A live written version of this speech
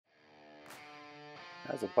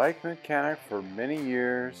As a bike mechanic for many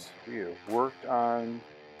years, we have worked on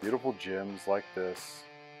beautiful gyms like this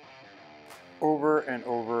over and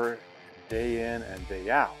over, day in and day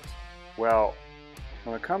out. Well,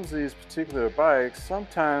 when it comes to these particular bikes,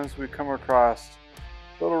 sometimes we come across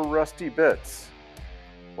little rusty bits.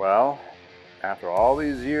 Well, after all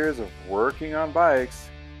these years of working on bikes,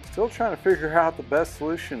 still trying to figure out the best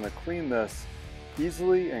solution to clean this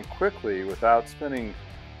easily and quickly without spending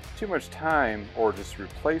too much time or just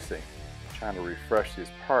replacing, trying to refresh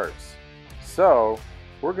these parts. So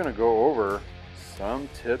we're going to go over some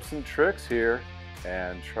tips and tricks here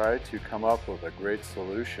and try to come up with a great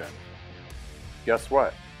solution. Guess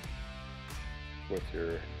what? With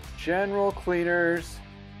your general cleaners,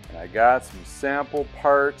 and I got some sample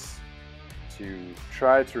parts to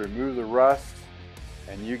try to remove the rust,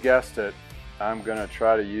 and you guessed it, I'm going to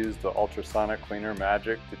try to use the ultrasonic cleaner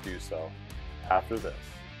magic to do so after this.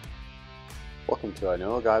 Welcome to I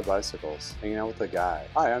Know a Guy Bicycles, hanging out with the guy.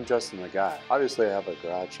 Hi, I'm Justin the Guy. Obviously I have a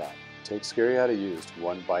garage shop. Take scary how to use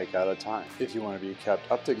one bike at a time. If you want to be kept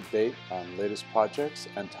up to date on latest projects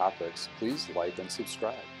and topics, please like and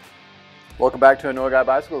subscribe. Welcome back to I Know a Guy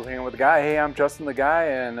Bicycles, hanging with the guy. Hey, I'm Justin the Guy,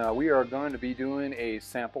 and we are going to be doing a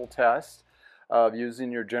sample test of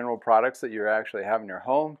using your general products that you actually have in your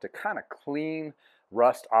home to kind of clean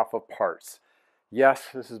rust off of parts. Yes,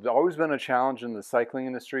 this has always been a challenge in the cycling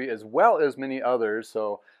industry as well as many others,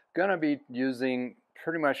 so going to be using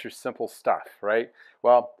pretty much your simple stuff, right?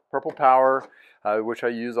 Well, Purple Power, which I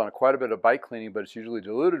use on quite a bit of bike cleaning, but it's usually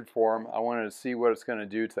diluted form. I wanted to see what it's going to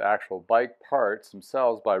do to the actual bike parts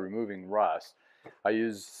themselves by removing rust. I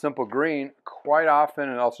use Simple Green quite often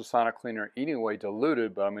in ultrasonic cleaner anyway,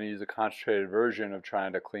 diluted, but I'm going to use a concentrated version of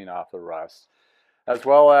trying to clean off the rust. As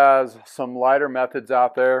well as some lighter methods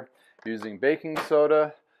out there using baking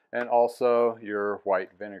soda and also your white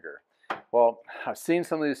vinegar. Well, I've seen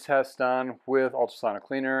some of these tests done with ultrasonic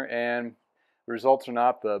cleaner, and the results are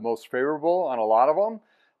not the most favorable on a lot of them,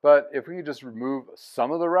 but if we can just remove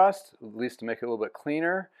some of the rust, at least to make it a little bit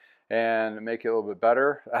cleaner and make it a little bit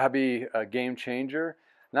better, that'd be a game changer.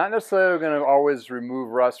 Not necessarily going to always remove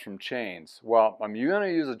rust from chains. Well, I'm going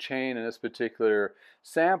to use a chain in this particular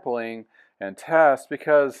sampling and test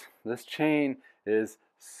because this chain is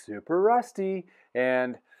super rusty,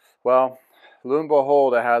 and well, lo and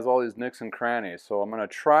behold, it has all these nicks and crannies. So I'm going to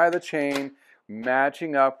try the chain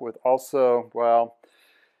matching up with also, well,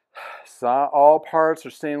 not all parts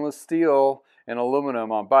are stainless steel and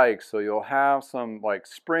aluminum on bikes, so you'll have some like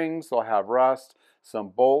springs, they'll have rust, some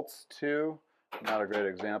bolts too. Not a great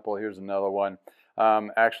example. Here's another one.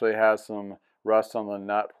 Actually has some rust on the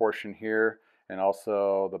nut portion here and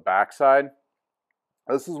also the backside.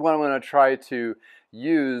 This is what I'm going to try to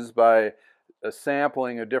use by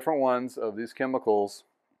sampling of different ones of these chemicals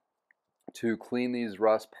to clean these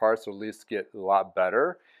rust parts, or at least get a lot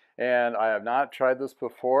better. And I have not tried this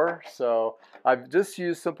before, so I've just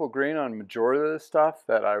used Simple Green on majority of the stuff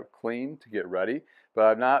that I've cleaned to get ready, but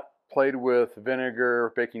I've not played with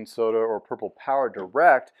vinegar, baking soda, or Purple Power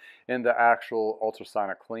direct in the actual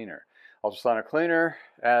ultrasonic cleaner. Ultrasonic cleaner,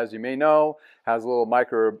 as you may know, has a little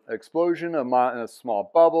micro explosion of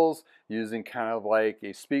small bubbles using kind of like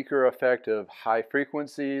a speaker effect of high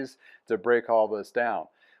frequencies to break all this down.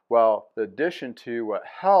 Well, the addition to what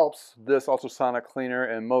helps this ultrasonic cleaner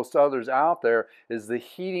and most others out there is the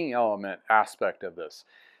heating element aspect of this.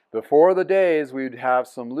 Before the days, we'd have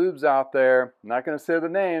some lubes out there, I'm not going to say the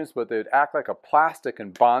names, but they'd act like a plastic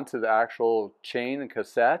and bond to the actual chain and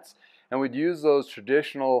cassettes, and we'd use those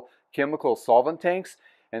traditional chemical solvent tanks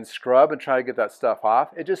and scrub and try to get that stuff off.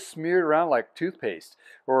 It just smeared around like toothpaste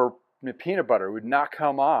or peanut butter. It would not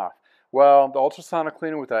come off. Well, the ultrasonic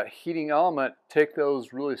cleaner with that heating element take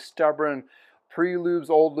those really stubborn pre-lubes,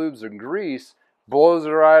 old lubes, and grease, blows it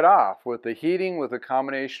right off with the heating, with a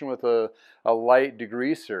combination with a light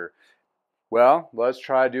degreaser. Well, let's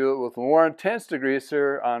try to do it with more intense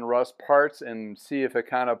degreaser on rust parts and see if it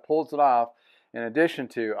kind of pulls it off. In addition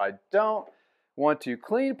to, I don't want to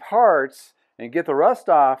clean parts and get the rust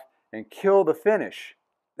off and kill the finish.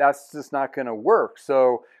 That's just not going to work.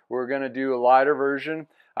 So we're going to do a lighter version.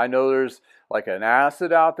 I know there's like an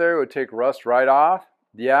acid out there, it would take rust right off.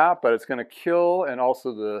 Yeah, but it's going to kill, and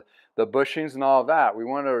also the bushings and all of that. We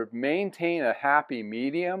want to maintain a happy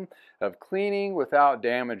medium of cleaning without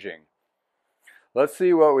damaging. Let's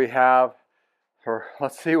see what we have, or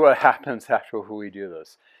let's see what happens after we do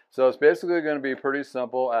this. So it's basically going to be pretty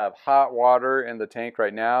simple. I have hot water in the tank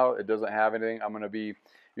right now. It doesn't have anything. I'm going to be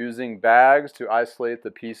using bags to isolate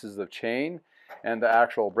the pieces of chain and the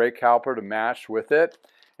actual brake caliper to match with it.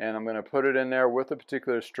 And I'm going to put it in there with a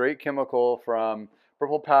particular straight chemical from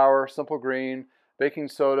Purple Power, Simple Green, baking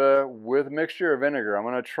soda with mixture of vinegar. I'm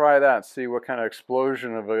going to try that and see what kind of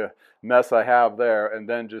explosion of a mess I have there, and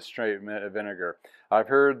then just straight vinegar. I've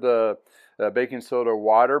heard the baking soda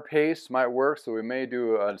water paste might work, so we may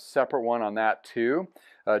do a separate one on that too,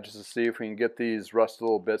 just to see if we can get these rusty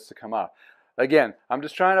little bits to come off. Again, I'm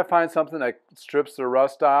just trying to find something that strips the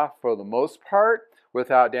rust off for the most part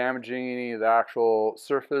without damaging any of the actual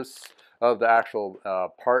surface of the actual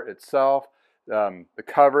part itself. The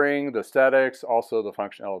covering, the aesthetics, also the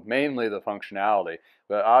functional, mainly the functionality.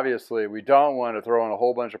 But obviously we don't want to throw in a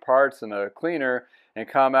whole bunch of parts in a cleaner and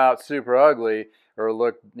come out super ugly or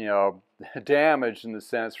look, you know, damaged in the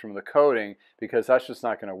sense from the coating, because that's just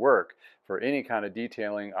not going to work for any kind of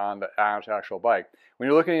detailing on the actual bike. When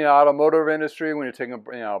you're looking at the automotive industry, when you're taking,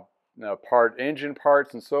 you know, engine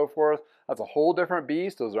parts and so forth, that's a whole different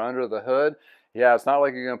beast. Those are under the hood. Yeah, it's not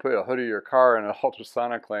like you're going to put a hood of your car in an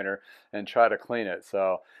ultrasonic cleaner and try to clean it.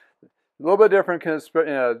 So a little bit different,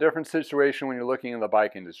 different situation when you're looking in the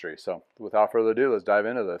bike industry. So without further ado, let's dive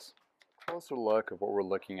into this. Closer look of what we're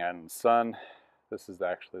looking at in the sun. This is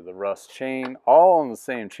actually the rust chain, all on the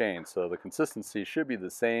same chain, so the consistency should be the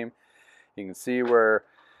same. You can see where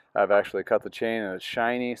I've actually cut the chain and it's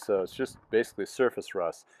shiny, so it's just basically surface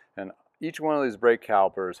rust. And each one of these brake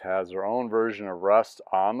calipers has their own version of rust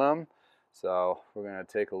on them. So we're going to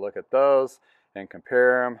take a look at those and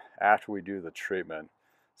compare them after we do the treatment.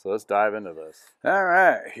 So let's dive into this. All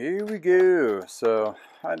right, here we go. So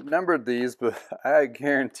I numbered these, but I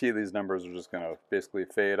guarantee these numbers are just going to basically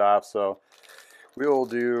fade off. So we will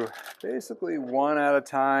do basically one at a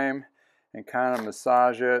time and kind of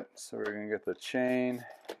massage it. So we're going to get the chain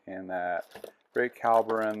and that brake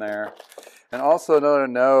caliper in there. And also another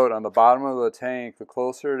note, on the bottom of the tank, the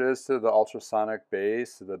closer it is to the ultrasonic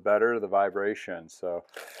base, the better the vibration. So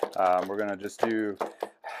we're going to just do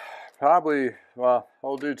probably, well,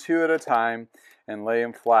 we'll do 2 at a time and lay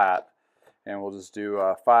them flat. And we'll just do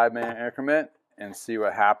a 5-minute increment and see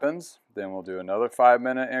what happens. Then we'll do another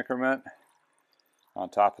 5-minute increment on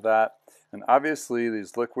top of that. And obviously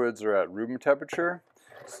these liquids are at room temperature.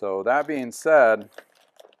 So that being said,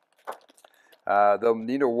 they'll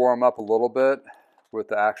need to warm up a little bit with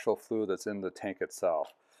the actual fluid that's in the tank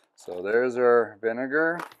itself. So there's our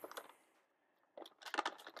vinegar,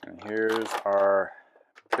 and here's our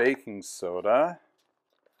baking soda.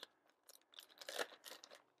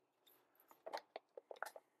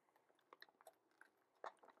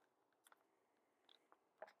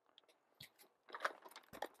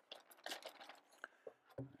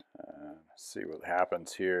 See what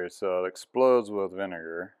happens here. So it explodes with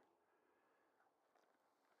vinegar.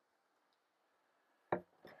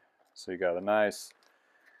 So you got a nice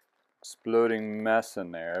exploding mess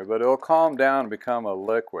in there, but it'll calm down and become a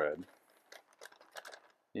liquid.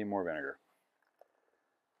 Need more vinegar.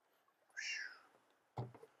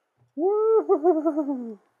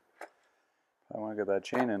 Woo! I want to get that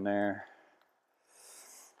chain in there.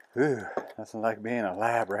 Ooh, nothing like being a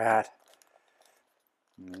lab rat.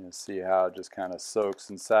 You see how it just kind of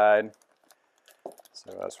soaks inside.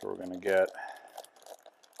 So that's what we're going to get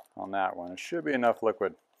on that one. It should be enough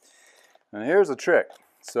liquid. And here's the trick.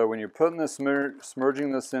 So when you're putting this,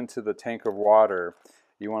 submerging this into the tank of water,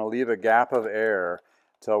 you want to leave a gap of air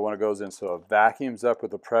until when it goes in, so it vacuums up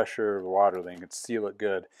with the pressure of the water, then you can seal it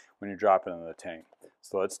good when you drop it into the tank.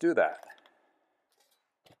 So let's do that.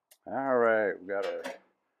 All right, we've got our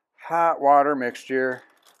hot water mixture.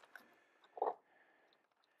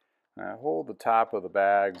 Now hold the top of the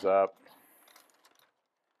bags up.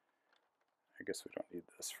 I guess we don't need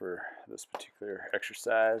this for this particular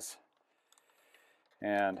exercise.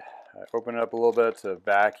 And I open it up a little bit to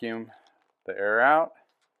vacuum the air out,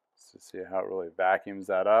 to see how it really vacuums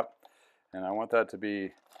that up. And I want that to be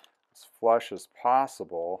as flush as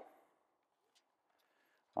possible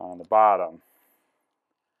on the bottom,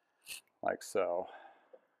 like so.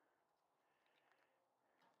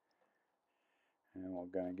 And we're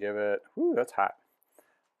going to give it, whoo, that's hot,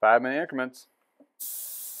 5-minute increments.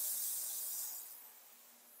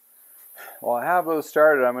 Well, I have those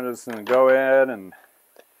started. I'm just going to go in and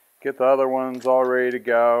get the other ones all ready to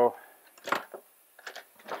go.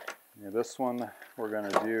 Yeah, this one we're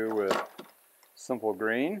going to do with simple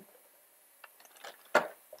green.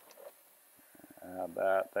 Add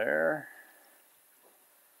that there.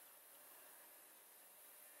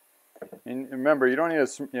 And remember, you don't need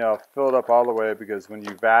to fill it up all the way, because when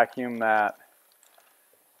you vacuum that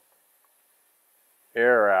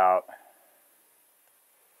air out,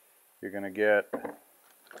 you're going to get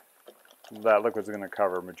that liquid's going to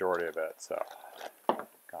cover a majority of it. So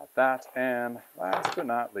got that, and last but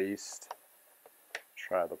not least,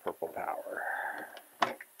 try the purple power.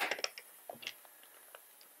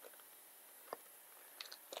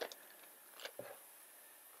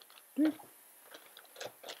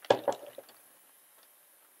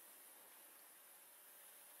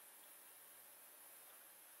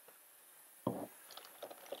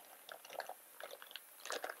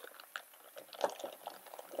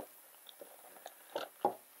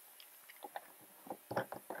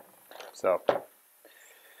 So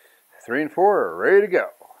 3 and 4 are ready to go.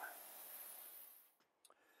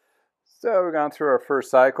 So we've gone through our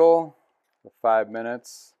first cycle of 5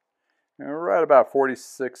 minutes. And we're right about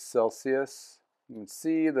 46 Celsius. You can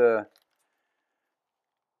see the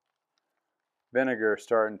vinegar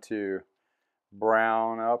starting to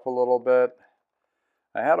brown up a little bit.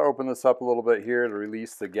 I had to open this up a little bit here to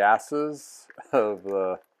release the gases of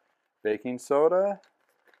the baking soda.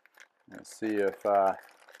 Let's see if that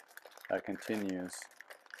continues.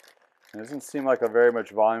 It doesn't seem like a very much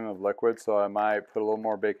volume of liquid, so I might put a little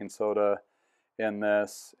more baking soda in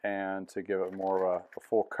this and to give it more of a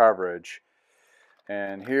full coverage.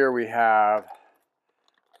 And here we have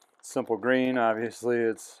simple green. Obviously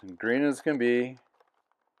it's green as can be.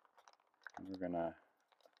 We're gonna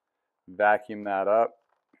vacuum that up.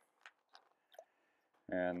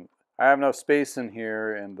 And I have enough space in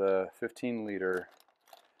here in the 15 liter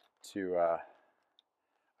to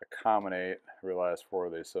accommodate, I realized, 4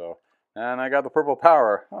 of these. So, and I got the purple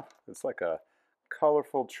power. Oh, it's like a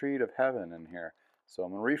colorful treat of heaven in here. So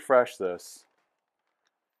I'm gonna refresh this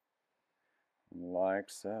like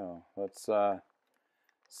so. Let's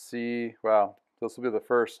see. Well, this will be the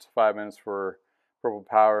first 5 minutes for purple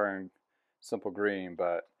power and simple green,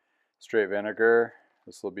 but straight vinegar,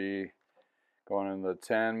 this will be going into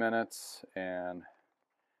 10 minutes, and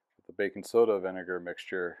the baking soda vinegar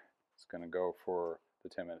mixture is going to go for the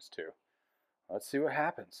 10 minutes too. Let's see what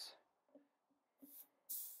happens.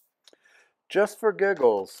 Just for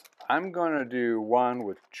giggles, I'm going to do one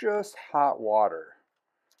with just hot water.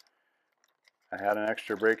 I had an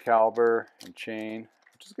extra brake caliper and chain.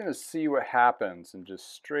 I'm just going to see what happens in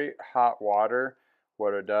just straight hot water,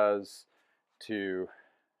 what it does to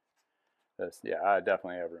this. Yeah, I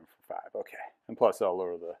definitely have room for 5. Okay. And plus I'll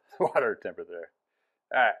lower the water temperature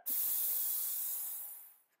there.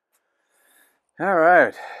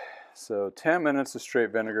 Alright. So 10 minutes of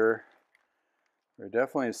straight vinegar. We're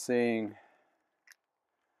definitely seeing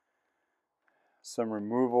some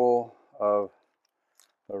removal of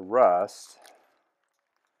the rust.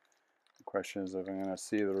 The question is if I'm going to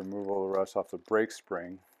see the removal of the rust off the brake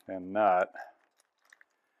spring and nut.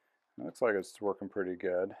 It looks like it's working pretty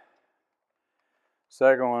good.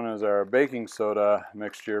 Second one is our baking soda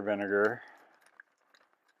mixture vinegar.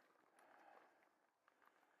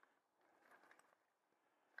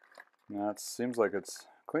 Now it seems like it's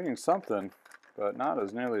cleaning something, but not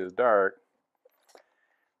as nearly as dark.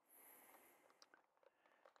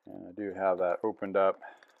 And I do have that opened up.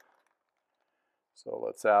 So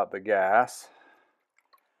let's out the gas.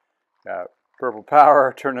 Got purple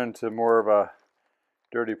power turned into more of a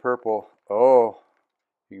dirty purple. Oh,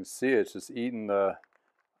 you can see it's just eating the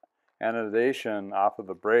anodization off of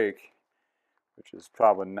the brake, which is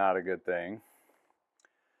probably not a good thing.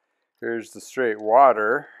 Here's the straight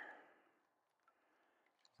water.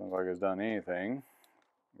 Doesn't look like it's done anything.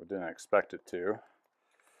 We didn't expect it to.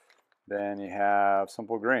 Then you have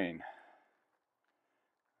simple green.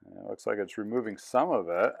 And it looks like it's removing some of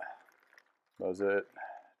it. Was it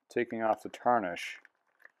taking off the tarnish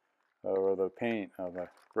or the paint of the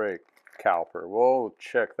brake caliper? We'll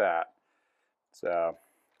check that. So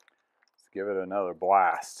let's give it another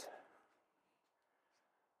blast.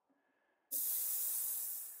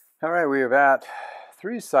 All right, we have at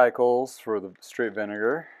 3 cycles for the straight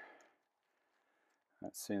vinegar.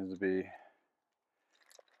 That seems to be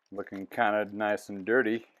looking kind of nice and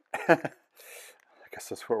dirty. I guess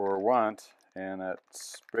that's what we want. And that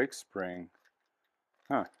brake spring,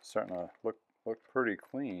 starting to look pretty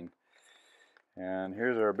clean. And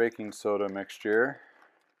here's our baking soda mixture.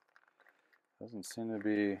 Doesn't seem to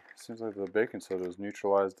be, seems like the baking soda has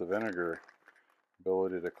neutralized the vinegar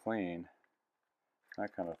ability to clean,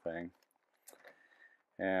 that kind of thing.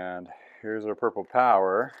 And here's our purple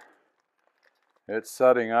power. It's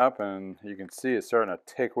setting up, and you can see it's starting to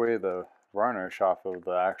take away the varnish off of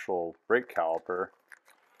the actual brake caliper.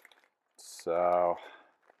 So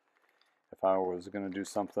if I was going to do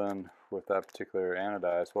something with that particular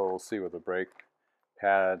anodize, well, we'll see with the brake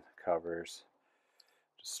pad covers.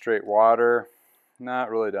 Just straight water,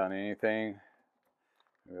 not really done anything.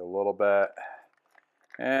 Maybe a little bit.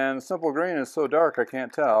 And the simple green is so dark I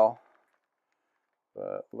can't tell.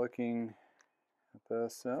 But looking at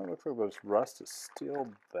this, it looks like this rust is still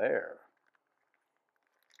there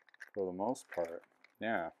for the most part.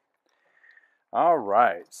 Yeah. All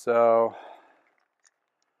right, so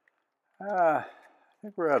I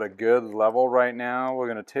think we're at a good level right now. We're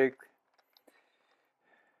going to take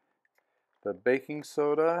the baking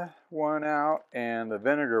soda one out and the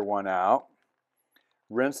vinegar one out.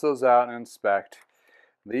 Rinse those out and inspect.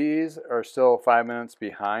 These are still 5 minutes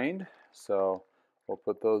behind, so we'll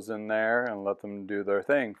put those in there and let them do their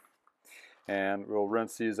thing. And we'll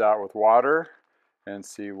rinse these out with water and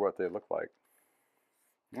see what they look like.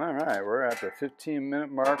 All right, we're at the 15-minute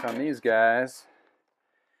mark on these guys.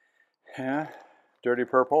 Yeah, dirty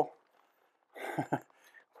purple,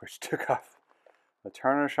 which took off the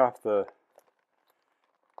tarnish off the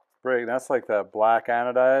brake. That's like that black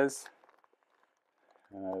anodize.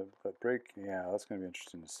 The brake, yeah, that's going to be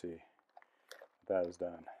interesting to see what that is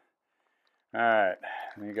done. All right,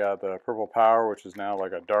 and you got the purple power, which is now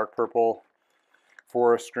like a dark purple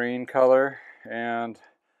forest green color, and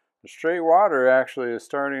the straight water actually is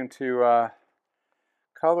starting to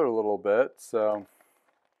color a little bit. So,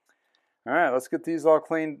 all right, let's get these all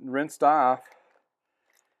cleaned, rinsed off,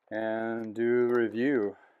 and do a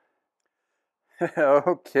review.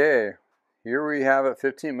 Okay, here we have it,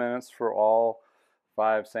 15 minutes for all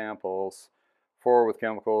 5 samples, 4 with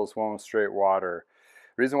chemicals, 1 with straight water.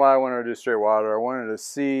 The reason why I wanted to do straight water, I wanted to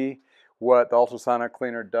see what the ultrasonic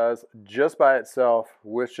cleaner does just by itself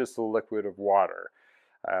with just a liquid of water.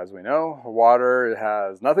 As we know, water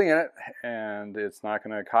has nothing in it, and it's not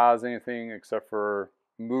going to cause anything except for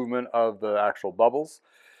movement of the actual bubbles.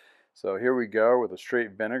 So here we go with a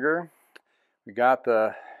straight vinegar. We got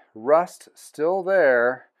the rust still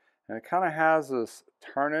there, and it kind of has this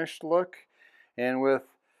tarnished look. And with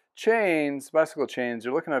chains, bicycle chains,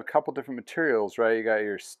 you're looking at a couple different materials, right? You got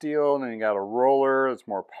your steel, and then you got a roller that's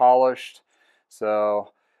more polished.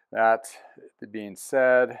 So that being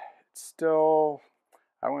said, it's still,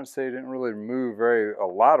 I wouldn't say it didn't really remove a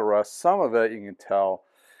lot of rust. Some of it you can tell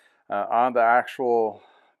on the actual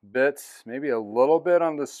bits, maybe a little bit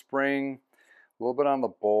on the spring, a little bit on the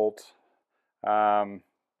bolt.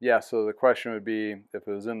 Yeah, so the question would be, if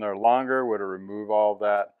it was in there longer, would it remove all of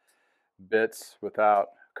that bits without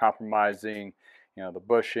compromising, the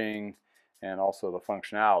bushing and also the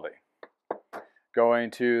functionality.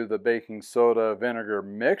 Going to the baking soda vinegar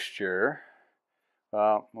mixture,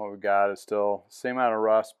 well, what we got is still the same amount of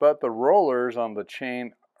rust, but the rollers on the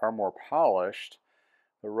chain are more polished.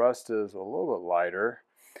 The rust is a little bit lighter.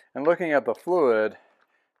 And looking at the fluid,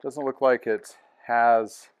 it doesn't look like it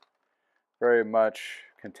has very much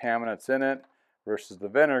contaminants in it, versus the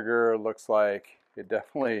vinegar looks like it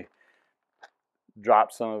definitely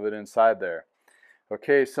dropped some of it inside there.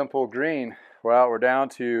 Okay, simple green. Well, we're down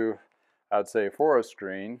to, I'd say, forest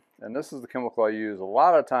green, and this is the chemical I use a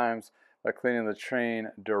lot of times by cleaning the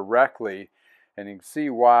train directly, and you can see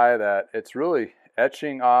why that it's really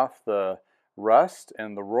etching off the rust,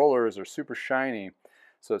 and the rollers are super shiny.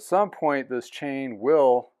 So at some point this chain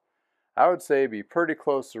will, I would say, be pretty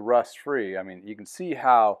close to rust free. I mean, you can see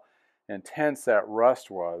how intense that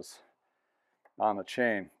rust was on the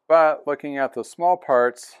chain. But looking at the small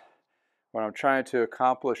parts, what I'm trying to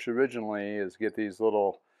accomplish originally is get these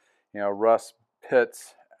little, rust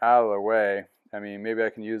pits out of the way. I mean, maybe I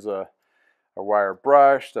can use a wire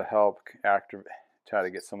brush to help try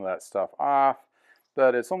to get some of that stuff off,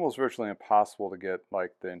 but it's almost virtually impossible to get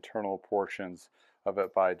like the internal portions of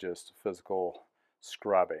it by just physical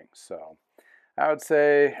scrubbing. So I would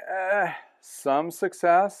say some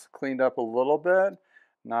success, cleaned up a little bit,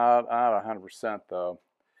 not 100% though.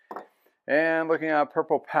 And looking at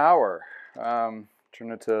purple power, turn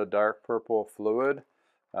it to a dark purple fluid,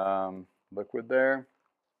 liquid there.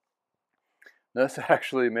 This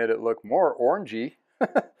actually made it look more orangey.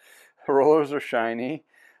 The rollers are shiny.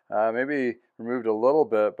 Maybe removed a little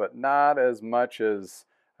bit, but not as much as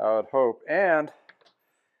I would hope. And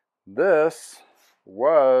this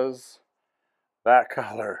was that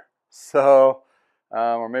color. So,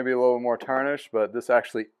 or maybe a little more tarnished, but this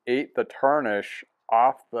actually ate the tarnish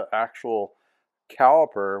off the actual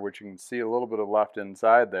caliper, which you can see a little bit of left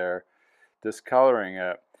inside there, discoloring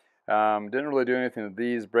it. Didn't really do anything with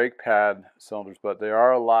these brake pad cylinders, but they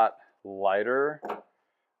are a lot lighter.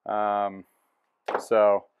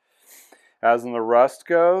 So as in the rust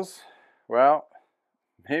goes, well,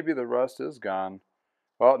 maybe the rust is gone.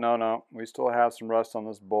 Well, no, we still have some rust on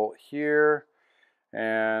this bolt here,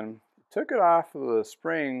 and took it off of the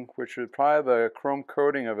spring, which was probably the chrome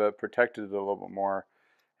coating of it protected it a little bit more,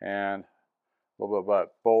 and a little bit of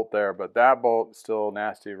bolt there, but that bolt is still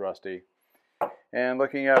nasty rusty. And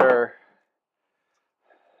looking at our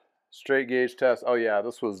straight gauge test, oh yeah,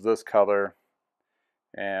 this was this color,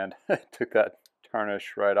 and took that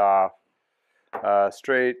tarnish right off.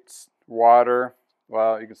 Straight water,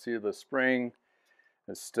 well, you can see the spring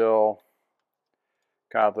is still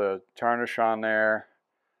got the tarnish on there,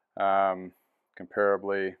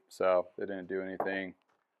 comparably, so it didn't do anything.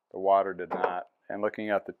 The water did not. And looking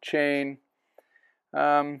at the chain,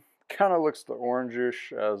 kind of looks the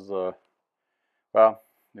orangish as the, well,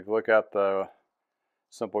 if you look at the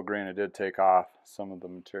simple green, it did take off some of the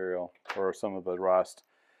material or some of the rust.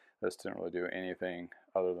 This didn't really do anything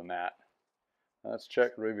other than that. Let's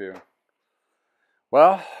check review.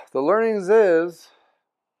 Well, the learnings is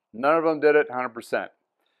none of them did it 100%.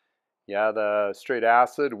 Yeah, the straight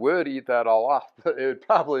acid would eat that all off, but it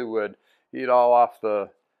probably would eat all off the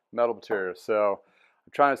metal material. So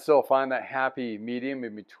I'm trying to still find that happy medium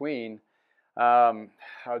in between. I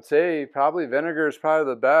would say probably vinegar is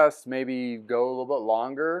probably the best. Maybe go a little bit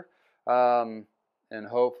longer, and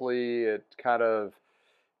hopefully it kind of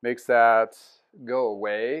makes that go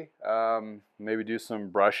away. Maybe do some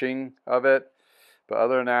brushing of it. But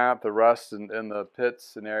other than that, the rust in the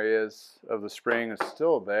pits and areas of the spring is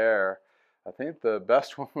still there. I think the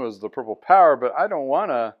best one was the Purple Power, but I don't want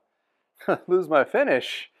to lose my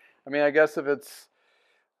finish. I mean, I guess if it's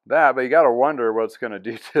that, but you got to wonder what it's going to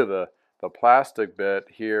do to the plastic bit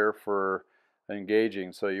here for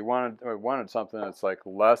engaging. So you wanted something that's like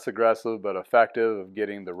less aggressive but effective of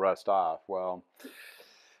getting the rust off. Well,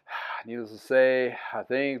 needless to say, I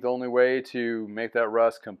think the only way to make that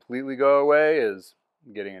rust completely go away is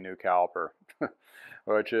getting a new caliper,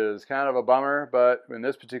 which is kind of a bummer. But in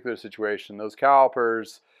this particular situation, those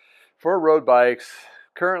calipers for road bikes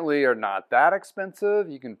currently are not that expensive.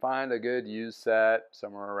 You can find a good used set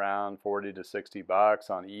somewhere around 40 to 60 bucks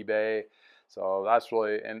on eBay. So that's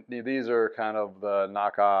really, and these are kind of the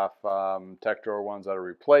knockoff tech drawer ones that are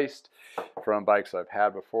replaced from bikes I've had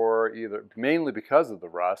before, either mainly because of the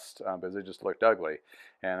rust, because they just looked ugly,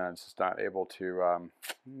 and I'm just not able to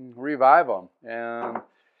revive them. And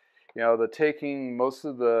you know, taking most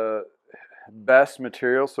of the best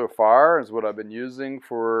material so far is what I've been using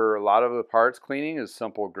for a lot of the parts cleaning is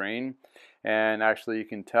simple green, and actually you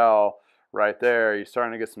can tell right there you're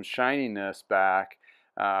starting to get some shininess back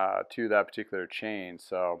to that particular chain.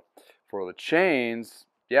 So for the chains,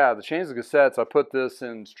 yeah, the chains and cassettes, I put this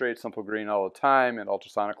in straight simple green all the time and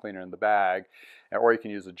ultrasonic cleaner in the bag, or you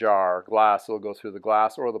can use a jar, glass, it'll go through the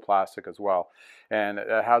glass or the plastic as well, and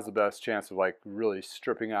it has the best chance of like really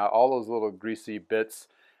stripping out all those little greasy bits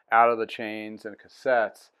out of the chains and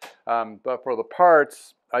cassettes. But for the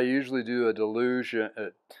parts, I usually do a diluted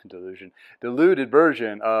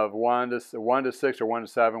version of 1 to 6 or 1 to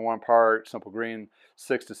 7, 1 part simple green,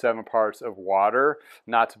 6 to 7 parts of water,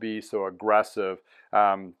 not to be so aggressive,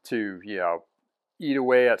 to, you know, eat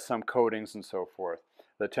away at some coatings and so forth.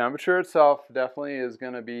 The temperature itself definitely is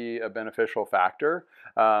going to be a beneficial factor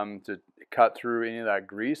to cut through any of that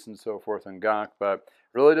grease and so forth and gunk, but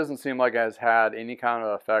really doesn't seem like it has had any kind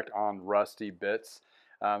of effect on rusty bits,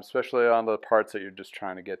 especially on the parts that you're just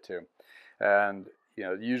trying to get to. And you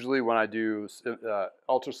know, usually when I do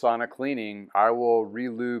ultrasonic cleaning, I will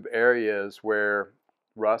re-lube areas where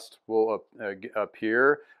rust will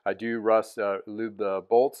appear. I do lube the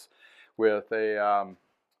bolts with a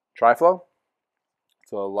Triflow.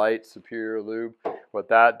 It's a light superior lube. What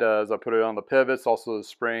that does, I put it on the pivots, also the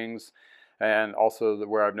springs, and also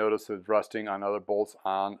where I've noticed it's rusting on other bolts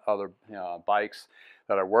on other bikes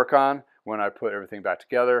that I work on. When I put everything back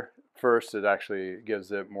together, first it actually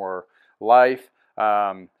gives it more life,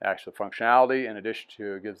 actual functionality, in addition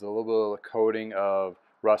to it gives a little bit of a coating of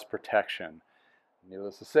rust protection.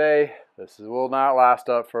 Needless to say, this will not last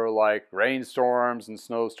up for like rainstorms and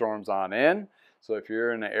snowstorms on end. So if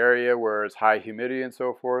you're in an area where it's high humidity and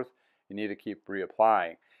so forth, you need to keep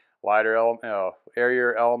reapplying. Lighter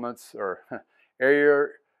area elements or area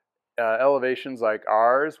elevations like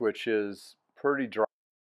ours, which is pretty dry,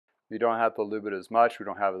 you don't have to lube it as much. We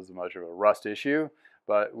don't have as much of a rust issue,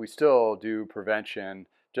 but we still do prevention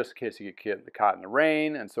just in case you get caught in the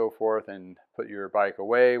rain and so forth and put your bike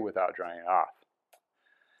away without drying it off.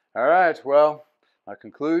 All right, well, my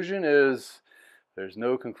conclusion is there's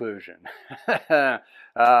no conclusion.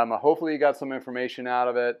 Hopefully you got some information out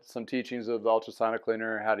of it, some teachings of the ultrasonic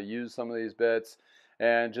cleaner, how to use some of these bits,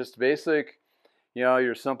 and just basic, you know,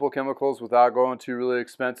 your simple chemicals without going too really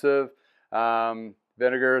expensive.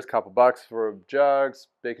 Vinegar is a couple bucks for jugs.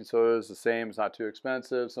 Baking soda is the same, it's not too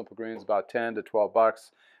expensive. Simple green is about 10 to 12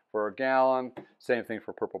 bucks for a gallon. Same thing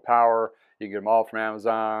for Purple Power. You can get them all from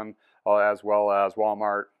Amazon, as well as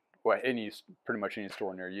Walmart. Well, pretty much any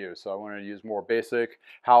store near you. So I wanted to use more basic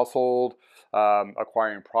household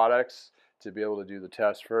acquiring products to be able to do the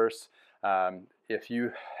test first. If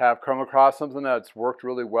you have come across something that's worked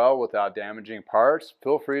really well without damaging parts,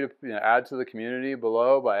 feel free to add to the community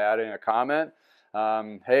below by adding a comment.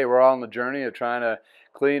 Hey, we're all on the journey of trying to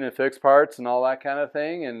clean and fix parts and all that kind of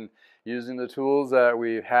thing, and using the tools that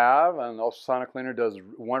we have. And the ultrasonic cleaner does a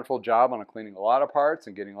wonderful job on cleaning a lot of parts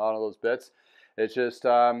and getting a lot of those bits. It's just,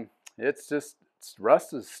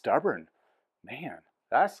 rust is stubborn, man.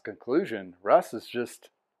 that's the conclusion. Rust is just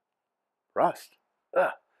rust.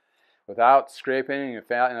 Ugh. Without scraping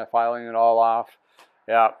and filing it all off,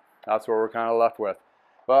 yeah, that's what we're kind of left with.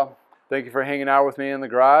 Well, thank you for hanging out with me in the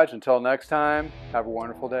garage. Until next time, have a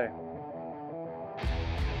wonderful day.